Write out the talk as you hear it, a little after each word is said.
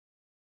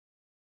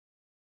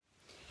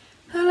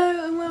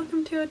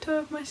welcome to a tour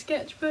of my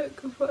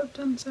sketchbook of what I've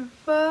done so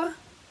far.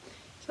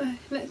 So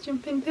let's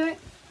jump into it.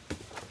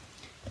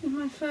 In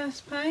my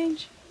first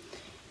page,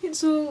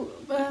 it's all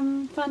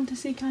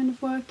fantasy kind of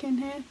work in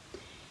here.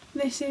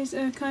 This is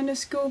a kind of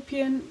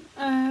scorpion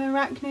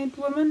arachnid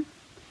woman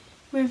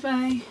with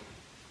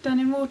done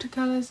in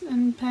watercolours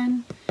and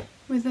pen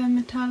with a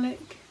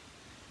metallic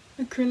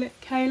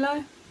acrylic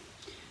halo.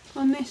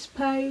 On this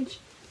page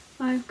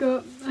I've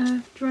got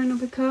a drawing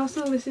of a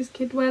castle. This is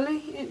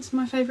Kidwelly. It's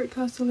my favourite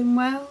castle in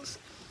Wales.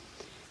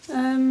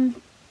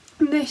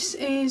 This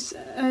is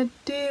a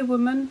deer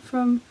woman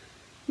from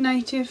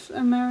Native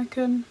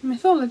American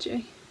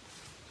mythology,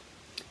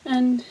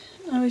 and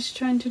I was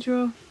trying to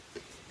draw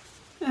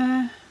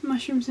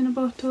mushrooms in a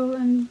bottle,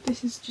 and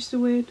this is just a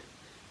weird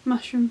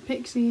mushroom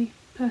pixie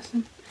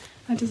person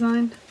I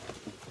designed.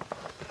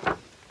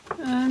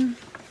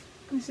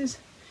 This is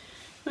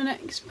my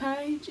next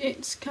page.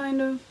 It's kind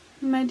of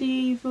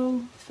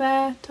medieval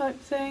fair type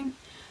thing.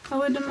 I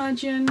would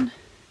imagine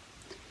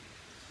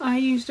I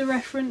used a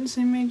reference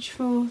image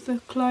for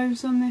the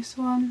clothes on this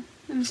one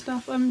and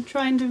stuff. I'm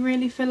trying to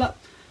really fill up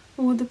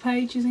all the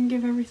pages and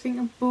give everything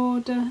a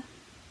border.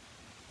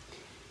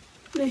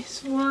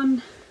 This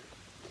one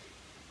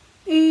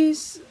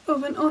is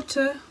of an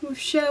otter with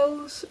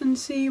shells and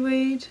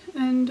seaweed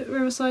and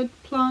riverside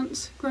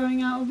plants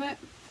growing out of it.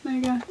 There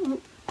you go.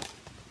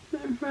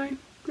 Oh, right.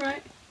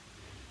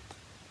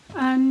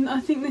 And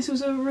I think this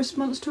was a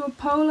response to a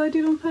poll I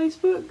did on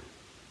Facebook.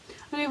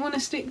 I didn't want to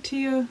stick to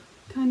your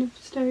kind of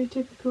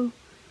stereotypical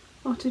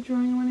otter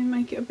drawing. I want to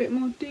make it a bit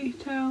more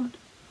detailed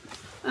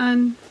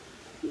and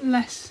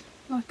less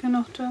like an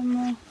otter,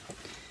 more a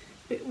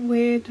bit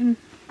weird and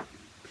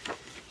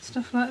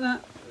stuff like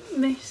that.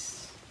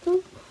 This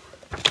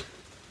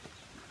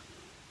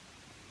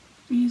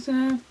is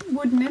a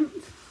wood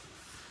nymph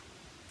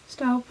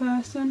style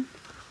person.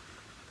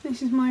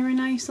 This is my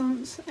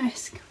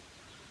Renaissance-esque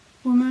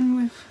woman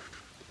with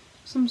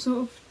some sort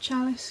of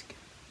chalice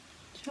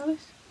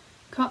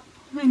cup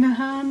in her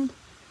hand,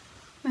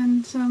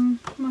 and some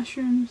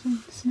mushrooms and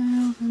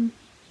snails and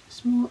a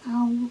small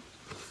owl.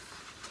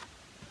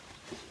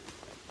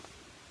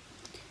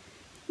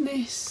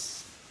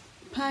 This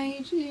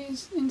page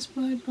is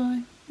inspired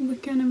by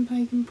Wiccan and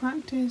pagan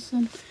practice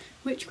and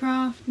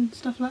witchcraft and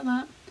stuff like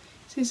that.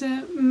 This is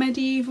a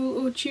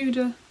medieval or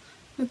Tudor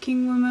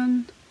looking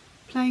woman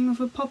playing with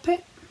a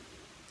puppet,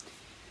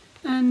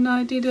 and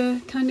I did a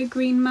kind of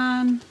green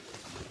man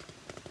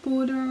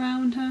border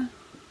around her,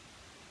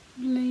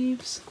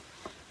 leaves.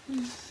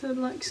 It's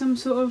like some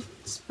sort of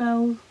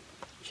spell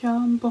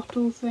charm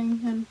bottle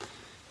thing, and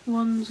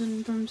wands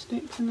and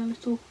broomsticks and a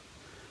little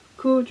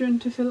cauldron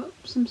to fill up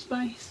some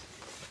space.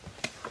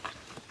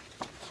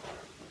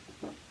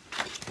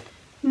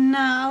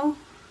 Now,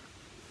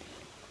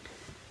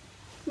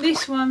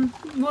 this one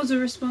was a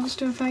response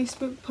to a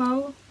Facebook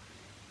poll.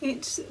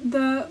 It's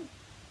the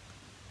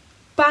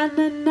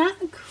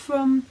Bananac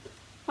from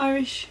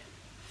Irish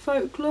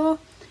folklore.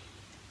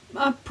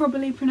 I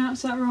probably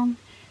pronounced that wrong.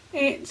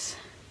 It's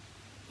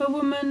a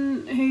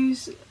woman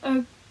who's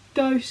a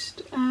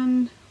ghost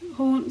and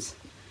haunts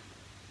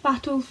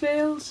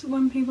battlefields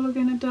when people are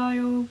going to die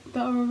or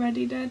that are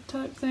already dead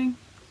type thing.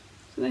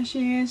 So there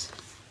she is.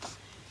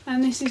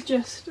 And this is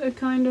just a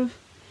kind of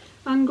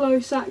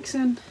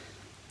Anglo-Saxon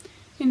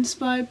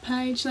inspired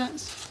page.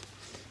 That's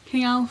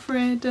King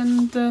Alfred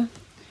and the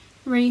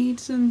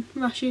reeds and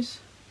rushes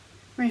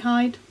where he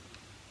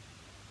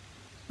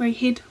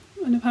hid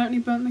and apparently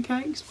burnt the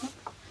cakes.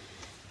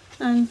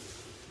 And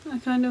I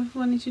kind of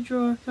wanted to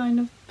draw a kind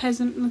of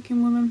peasant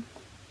looking woman,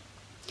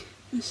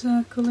 a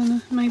circle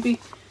and maybe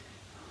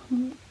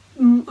a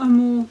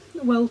more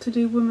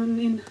well-to-do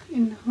woman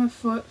in her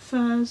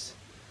furs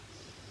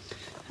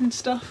and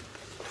stuff.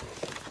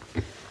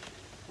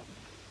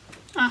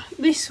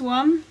 This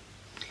one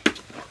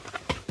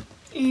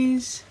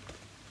is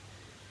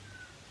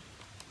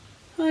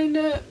kind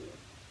of,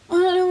 I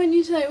don't know when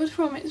you say it was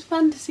from, it's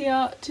fantasy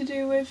art to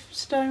do with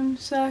stone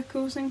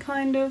circles and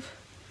kind of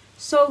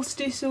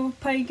solstice or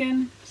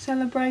pagan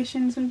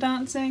celebrations and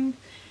dancing.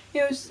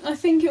 I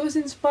think it was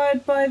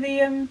inspired by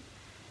the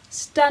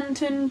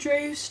Stanton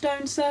Drew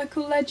stone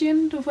circle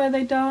legend of where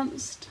they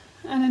danced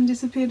and then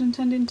disappeared and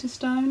turned into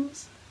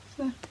stones.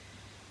 So,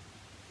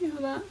 yeah,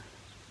 that.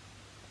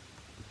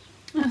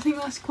 I think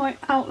that's quite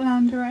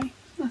Outlander-y.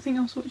 I think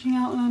I was watching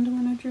Outlander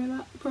when I drew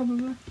that,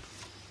 probably.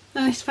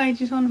 Now this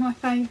page is one of my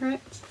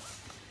favourites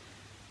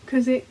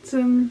because it's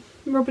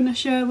Robin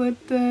Sherwood,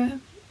 the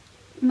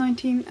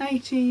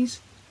 1980s,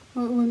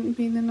 well, it wouldn't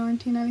be the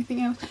 19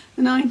 anything else,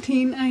 the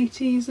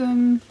 1980s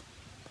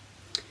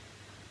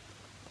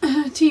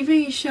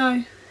TV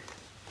show,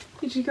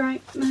 which is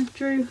great. And I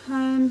drew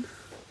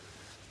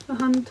the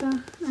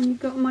hunter, and you've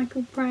got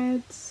Michael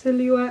Praed's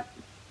silhouette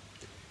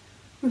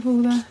with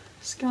all the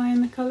sky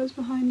and the colours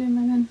behind him,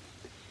 and then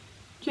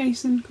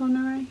Jason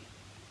Connery.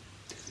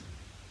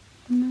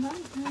 And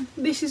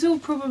this is all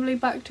probably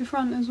back to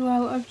front as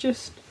well. I've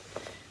just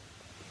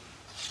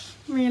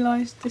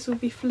realised this will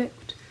be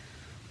flipped.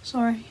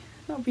 Sorry,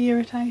 that'll be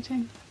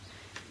irritating.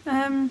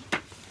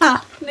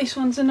 This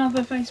one's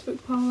another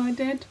Facebook poll I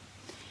did.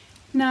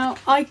 Now,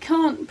 I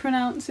can't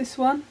pronounce this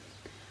one.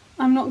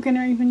 I'm not going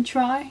to even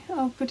try.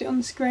 I'll put it on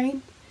the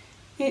screen.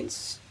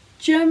 It's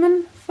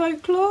German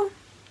folklore.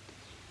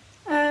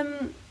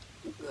 And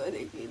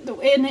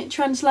it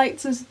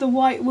translates as the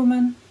white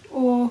woman,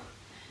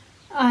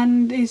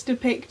 and is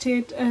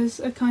depicted as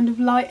a kind of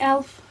light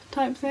elf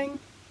type thing.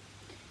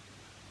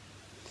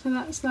 So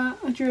that's that.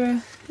 I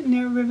drew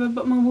near a river,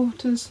 but my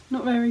water's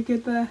not very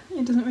good there.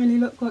 It doesn't really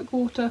look like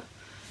water,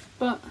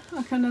 but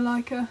I kind of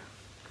like her.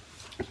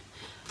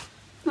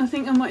 I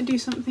think I might do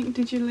something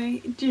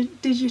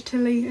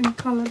digitally and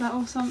colour that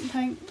or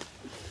something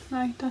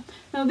later.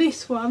 Now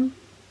this one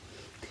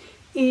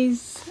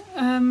is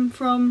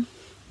from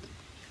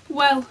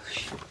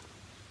Welsh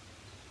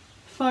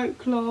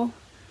folklore,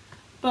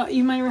 but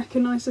you may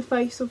recognise the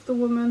face of the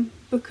woman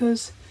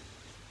because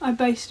I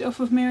based it off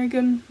of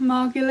Miriam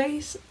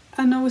Margolyes,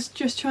 and I was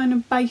just trying to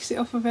base it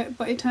off of it,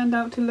 but it turned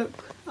out to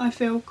look, I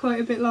feel,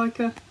 quite a bit like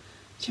her,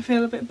 which I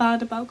feel a bit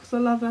bad about because I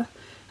love her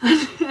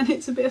and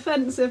it's a bit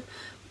offensive.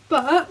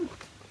 But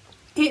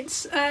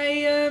it's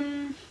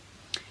a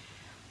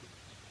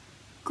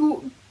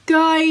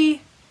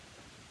Guy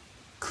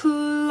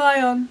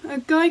Clyon.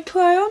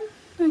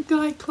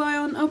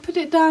 I'll put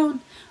it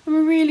down. I'm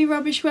a really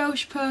rubbish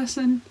Welsh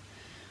person.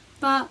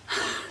 That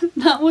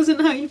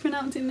wasn't how you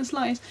pronounce it in the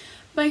slightest.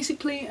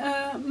 Basically,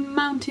 a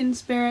mountain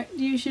spirit,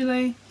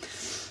 usually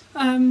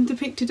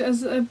depicted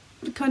as a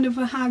kind of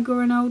a hag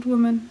or an old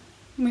woman,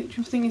 which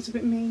I think is a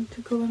bit mean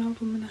to call an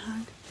old woman a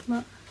hag.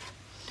 But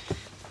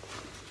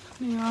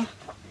there you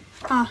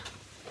are.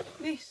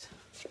 This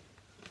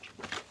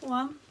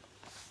one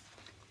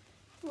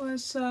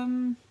was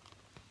some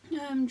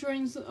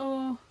drawings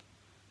or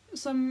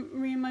some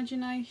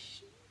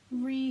reimaginings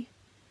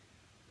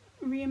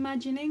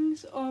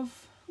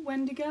of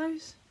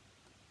Wendigos.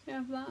 You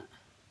have that.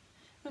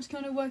 I was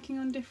kind of working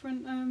on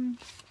different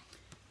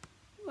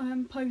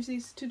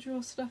poses to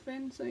draw stuff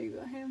in, so you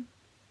got him.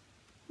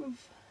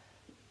 We've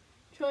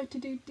tried to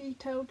do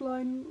detailed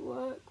line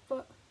work,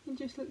 but it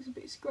just looks a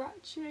bit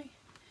scratchy.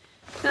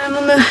 And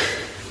on the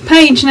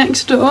page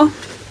next door, I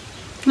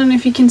don't know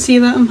if you can see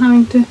that, I'm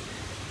having to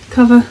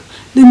cover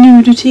the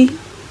nudity.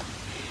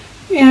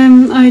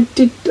 I'm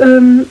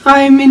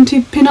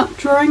into pin-up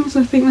drawings,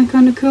 I think they're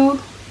kind of cool.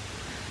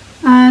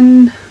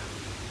 And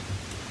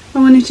I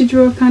wanted to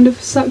draw a kind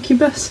of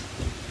succubus,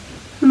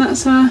 and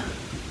that's her.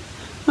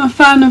 I'm a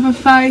fan of her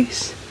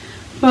face,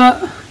 but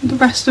the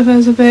rest of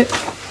her's a bit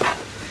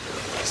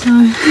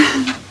so.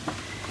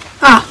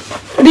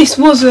 This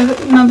was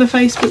another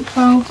Facebook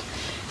poll.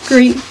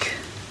 Greek.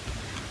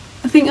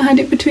 I think I had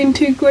it between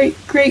two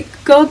Greek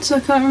gods, I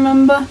can't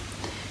remember.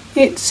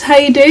 It's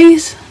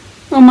Hades,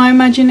 or my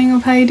imagining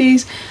of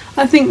Hades.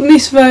 I think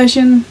this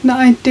version that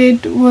I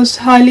did was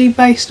highly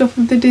based off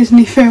of the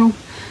Disney film,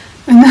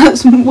 and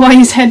that's why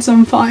his head's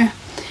on fire.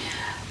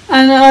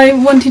 And I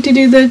wanted to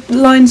do the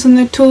lines on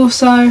the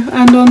torso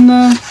and on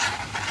the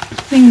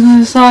things on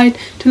the side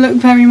to look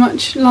very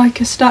much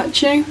like a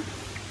statue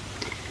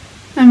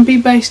and be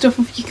based off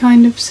of your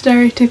kind of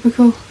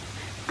stereotypical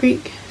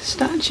Greek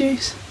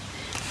statues.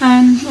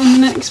 And on the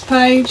next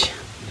page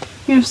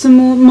we have some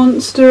more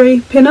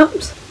monstery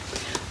pin-ups.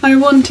 I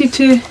wanted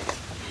to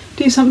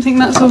do something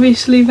that's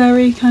obviously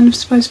very kind of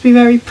supposed to be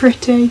very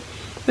pretty,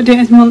 but do it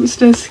as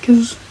monsters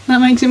because that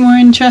makes it more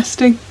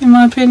interesting in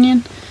my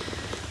opinion.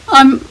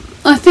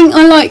 I think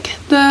I like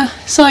the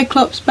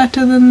Cyclops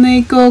better than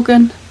the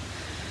Gorgon.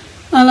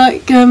 I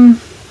like how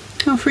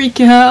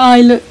freaky her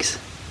eye looks.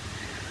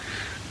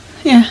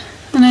 Yeah,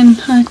 and then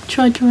I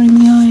tried drawing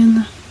the eye and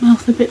the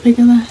mouth a bit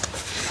bigger there.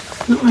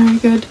 Not very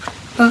good,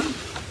 but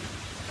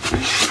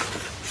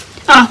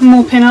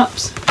more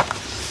pin-ups.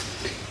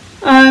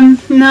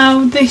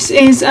 Now this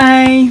is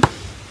I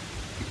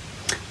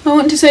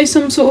want to say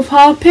some sort of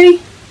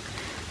harpy.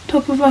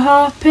 Top of a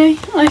harpy.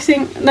 I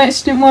think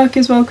that didn't work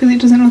as well because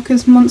it doesn't look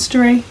as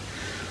monstery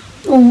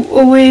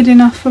or weird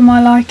enough for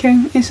my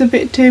liking. It's a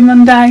bit too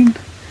mundane.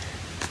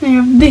 We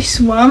have this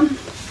one,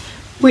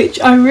 which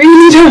I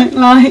really don't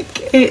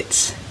like.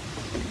 It's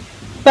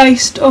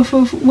based off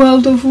of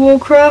World of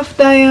Warcraft.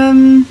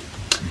 A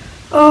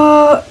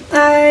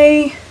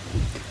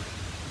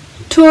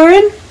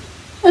Tauren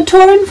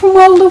from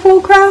World of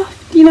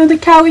Warcraft. You know, the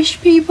cowish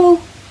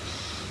people.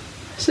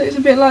 So it's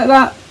a bit like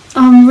that.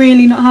 I'm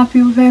really not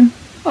happy with him.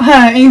 Or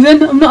her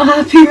even, I'm not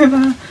happy with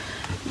her.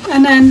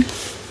 And then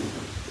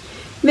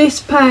this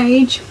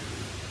page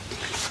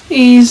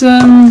is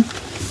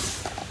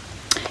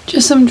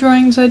just some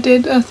drawings I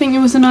did. I think it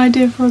was an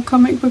idea for a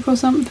comic book or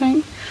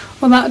something,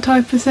 or that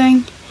type of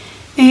thing.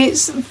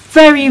 It's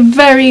very,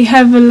 very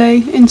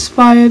heavily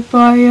inspired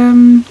by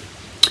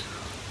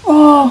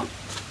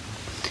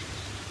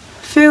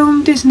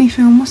Disney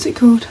film, what's it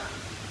called?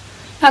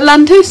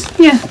 Atlantis?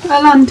 Yeah,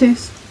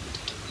 Atlantis.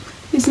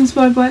 It's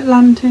inspired by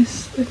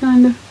Atlantis, the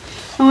kind of.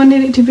 I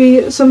wanted it to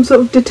be some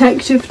sort of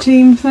detective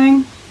team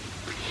thing,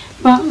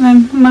 but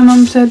then my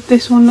mum said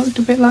this one looked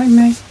a bit like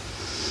me,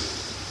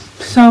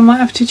 so I might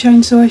have to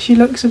change the way she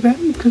looks a bit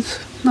because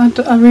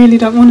I really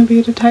don't want to be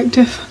a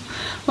detective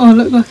or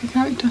look like a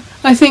character.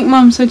 I think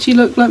Mum said she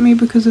looked like me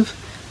because of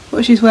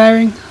what she's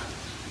wearing,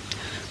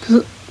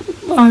 because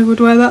I would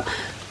wear that.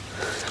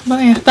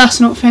 But yeah, that's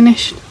not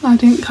finished. I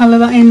didn't colour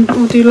that in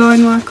or do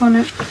line work on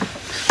it.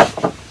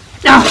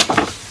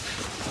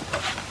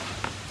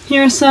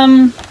 Here are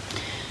some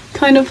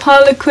kind of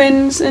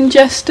harlequins and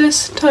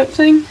jesters type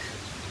thing.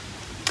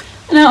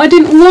 Now, I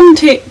didn't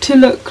want it to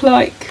look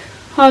like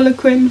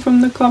Harlequin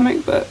from the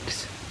comic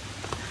books,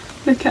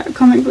 the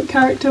comic book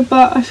character,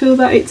 but I feel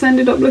that it's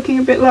ended up looking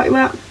a bit like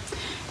that.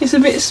 It's a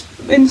bit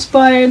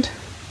inspired,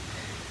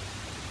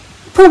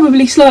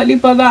 probably slightly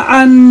by that,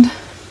 and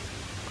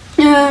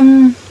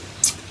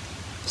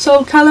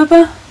Soul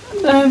Calibur,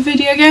 the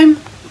video game.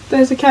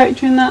 There's a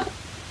character in that, I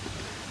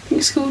think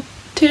it's called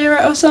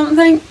Tira or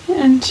something,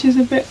 and she's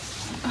a bit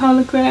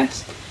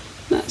Harlequin-esque.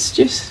 That's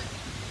just,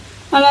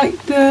 I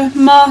like the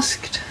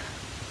masked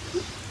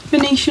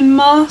Venetian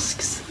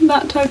masks,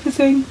 that type of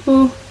thing,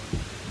 for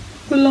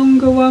the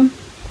longer one.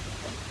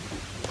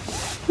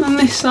 On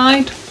this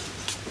side,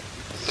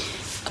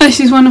 this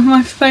is one of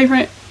my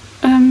favourite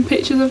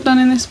pictures I've done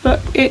in this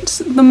book. It's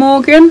the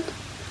Morgan,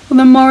 or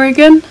the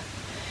Morrigan,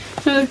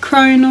 the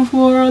crone of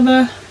war, or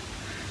the,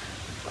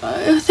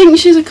 I think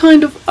she's a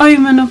kind of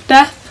omen of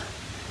death.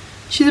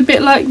 She's a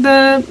bit like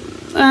the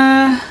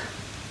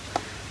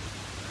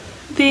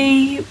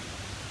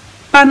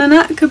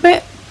Bananak a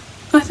bit,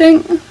 I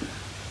think.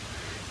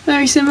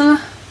 Very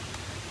similar,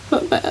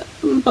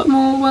 but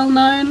more well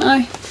known.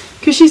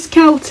 Because she's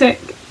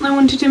Celtic, I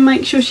wanted to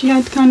make sure she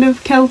had kind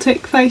of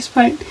Celtic face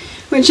paint,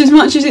 which, as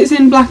much as it's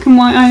in black and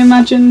white, I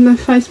imagine the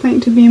face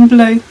paint to be in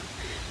blue.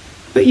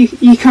 But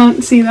you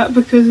can't see that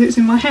because it's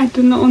in my head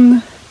and not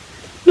on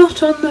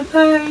the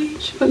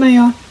page. But there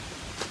you are.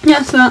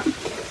 Yes, that.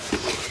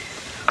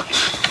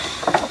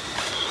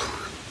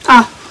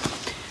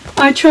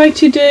 I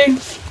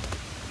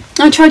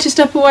try to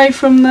step away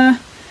from the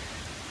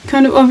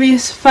kind of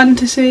obvious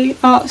fantasy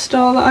art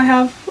style that I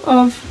have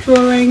of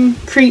drawing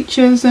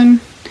creatures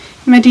and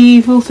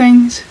medieval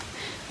things,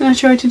 and I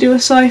try to do a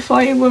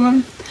sci-fi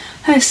woman.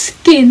 Her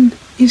skin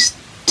is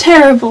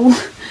terrible.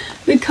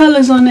 The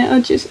colours on it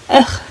are just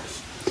ugh.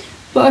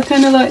 But I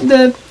kind of like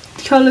the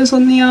colours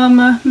on the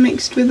armour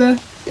mixed with the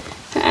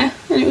hair,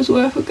 and it was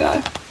worth a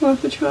go,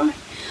 worth a try.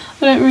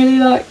 I don't really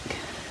like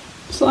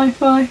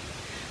sci-fi,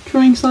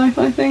 drawing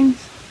sci-fi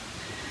things.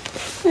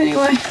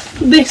 Anyway,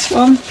 this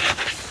one,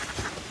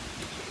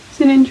 it's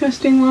an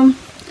interesting one.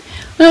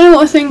 I don't know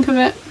what I think of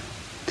it.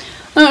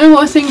 I don't know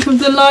what I think of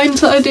the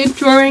lines that I did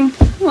drawing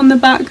on the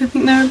back. I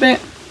think they're a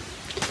bit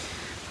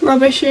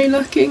rubbishy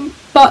looking,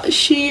 but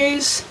she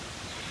is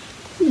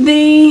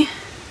the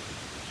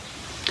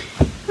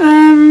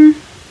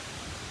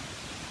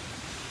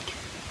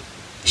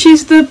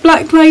she's the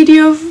Black Lady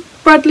of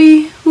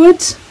Bradley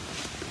Woods,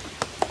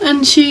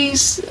 and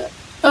she's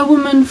a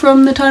woman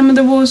from the time of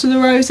the Wars of the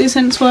Roses,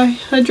 hence why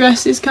her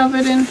dress is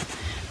covered in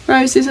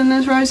roses and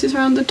there's roses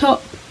around the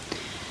top.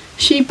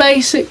 She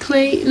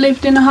basically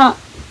lived in a hut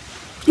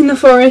in the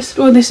forest,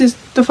 or this is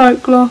the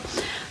folklore,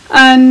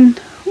 and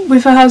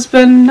with her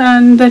husband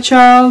and their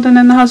child, and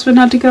then the husband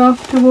had to go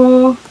off to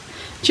war.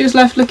 She was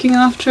left looking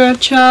after her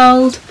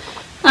child,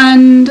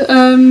 and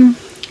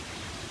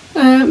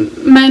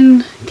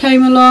men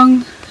came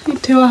along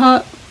to her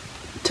hut,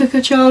 took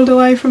her child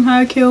away from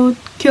her, killed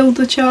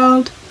the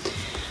child,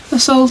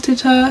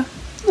 assaulted her,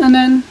 and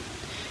then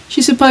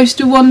she's supposed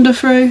to wander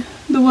through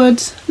the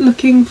woods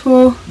looking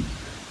for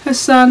her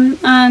son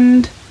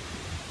and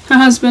her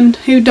husband,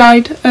 who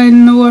died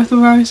in the War of the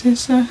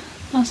Roses. So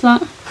that's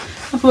that.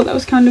 I thought that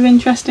was kind of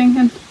interesting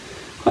and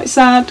quite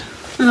sad,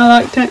 and I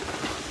liked it.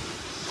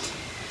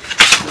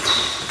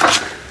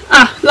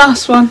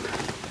 Last one.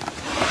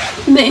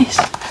 This.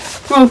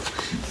 Well, I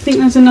think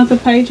there's another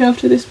page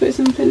after this, but it's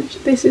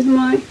unfinished. This is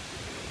my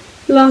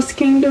Last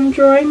Kingdom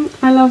drawing.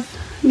 I love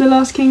The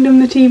Last Kingdom,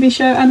 the TV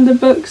show, and the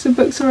books. The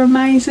books are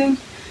amazing.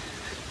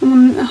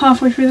 I'm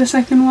halfway through the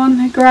second one.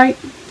 They're great.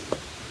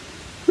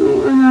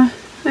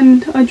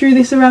 And I drew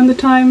this around the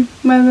time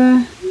where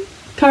the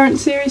current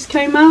series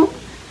came out.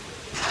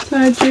 So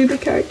I drew the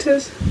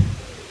characters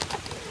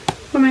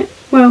from it.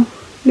 Well,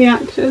 the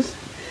actors.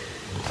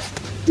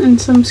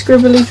 And some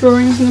scribbly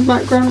drawings in the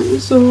background, with the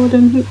sword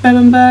and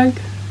Bebenberg.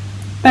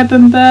 Not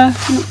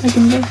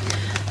Bebenberg.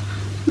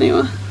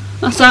 Anyway,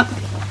 that's that.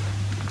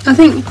 I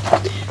think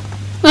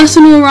that's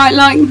an alright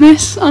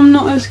likeness. I'm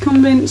not as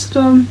convinced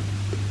on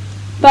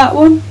that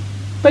one,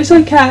 but it's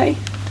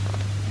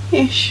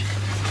okay-ish.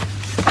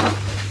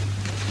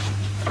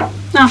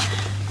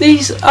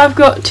 These, I've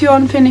got 2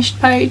 unfinished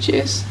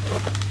pages.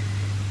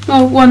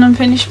 Well, 1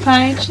 unfinished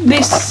page.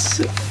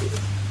 This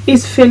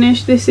is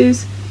finished. This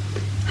is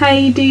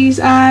Hades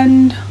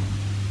and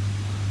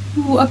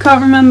I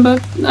can't remember.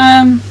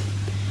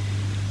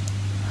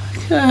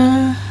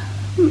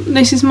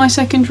 This is my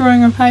second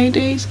drawing of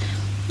Hades.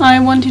 I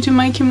wanted to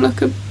make him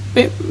look a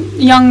bit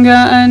younger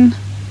and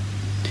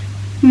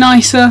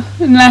nicer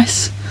and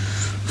less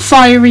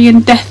fiery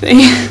and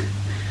deathy.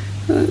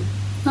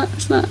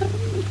 That's that.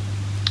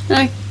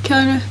 I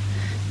kind of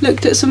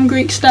looked at some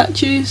Greek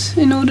statues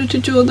in order to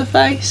draw the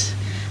face.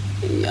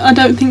 I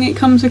don't think it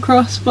comes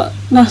across, but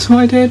that's what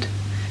I did.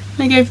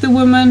 I gave the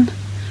woman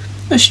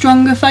a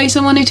stronger face.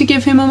 I wanted to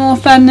give him a more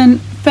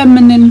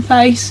feminine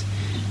face,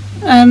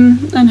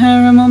 and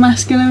her a more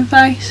masculine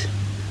face,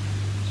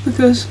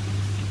 because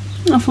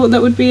I thought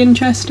that would be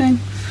interesting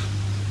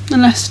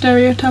and less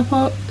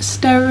stereotypical.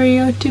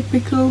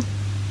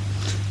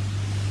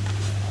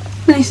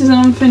 This is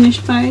an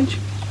unfinished page.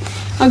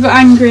 I got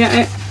angry at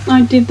it.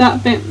 I did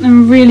that bit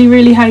and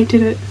really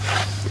hated it.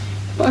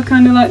 But I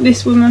kind of like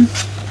this woman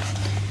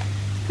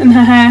and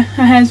her hair.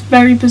 Her hair's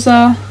very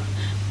bizarre.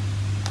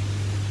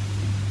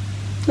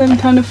 Then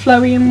kind of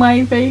flowy and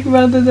wavy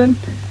rather than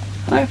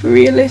hyper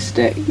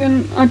realistic.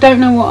 And I don't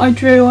know what I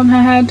drew on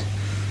her head.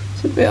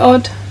 It's a bit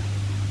odd.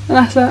 And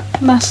that's it.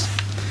 That's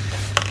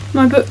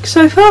my book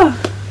so far.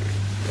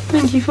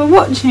 Thank you for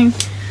watching.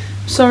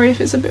 Sorry if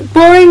it's a bit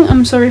boring,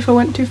 I'm sorry if I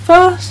went too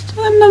fast,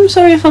 and I'm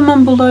sorry if I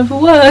mumbled over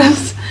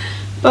words,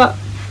 but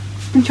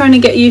I'm trying to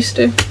get used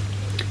to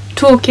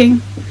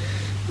talking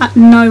at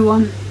no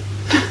one.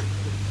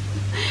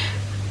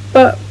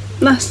 But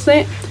that's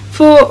it.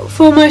 For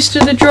most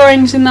of the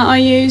drawings in that, I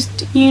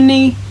used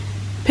uni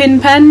pin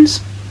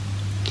pens,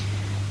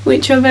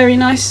 which are very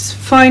nice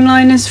fine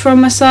liners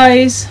from a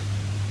size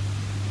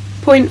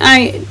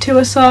 0.8 to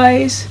a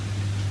size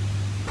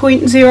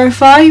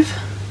 0.05.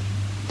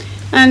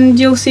 And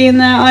you'll see in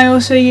there I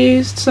also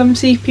used some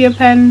sepia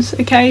pens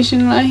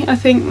occasionally. I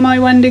think my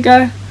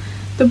Wendigo,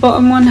 the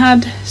bottom one,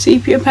 had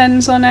sepia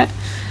pens on it.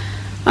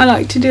 I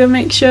like to do a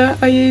mixture.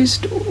 I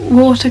used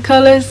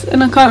watercolours,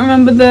 and I can't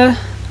remember the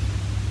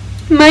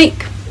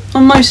make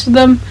on most of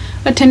them.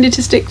 I tended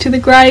to stick to the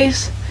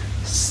greys.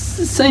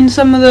 In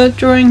some of the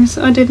drawings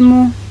I did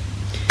more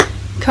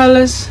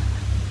colours,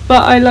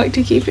 but I like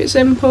to keep it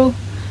simple.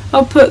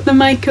 I'll put the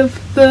make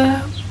of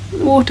the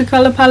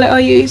watercolour palette I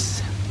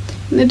use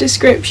in the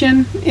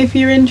description if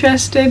you're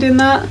interested in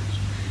that.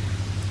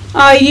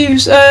 I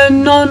use a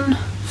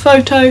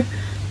non-photo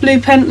blue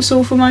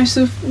pencil for most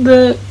of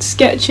the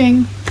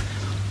sketching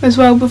as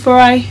well before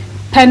I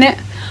pen it.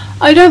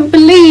 I don't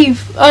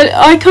believe,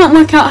 I can't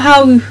work out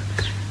how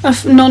a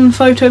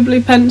non-photo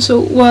blue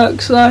pencil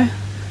works though.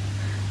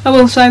 I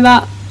will say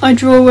that. I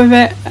draw with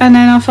it and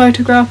then I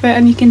photograph it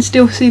and you can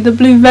still see the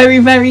blue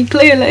very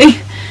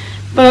clearly.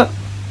 But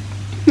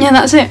yeah,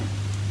 that's it.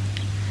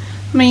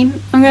 I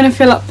mean, I'm going to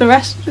fill up the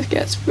rest of the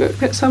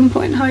sketchbook at some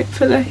point,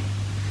 hopefully.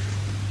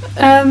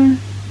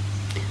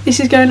 This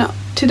is going up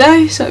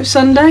today, so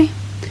Sunday,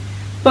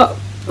 but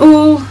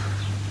all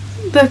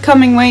the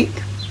coming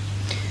week,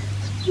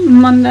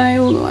 Monday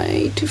all the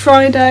way to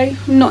Friday,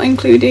 not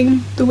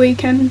including the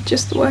weekend,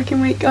 just the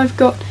working week, I've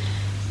got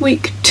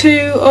week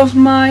 2 of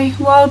my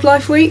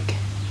wildlife week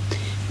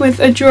with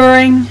a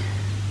drawing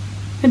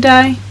a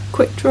day,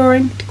 quick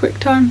drawing to quick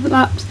time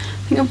lapse.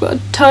 I think I've got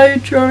a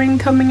toad drawing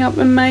coming up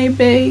and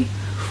maybe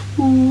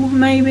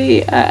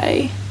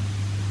a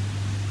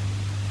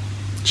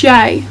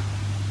jay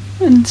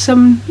and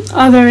some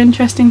other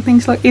interesting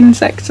things like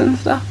insects and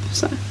stuff.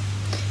 So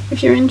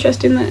if you're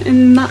interested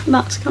in that,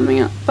 that's coming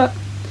up. But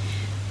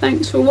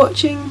thanks for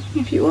watching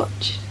if you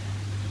watched.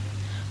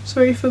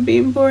 Sorry for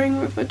being boring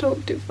or if I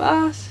talk too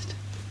fast.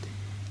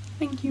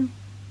 Thank you.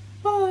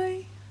 Bye.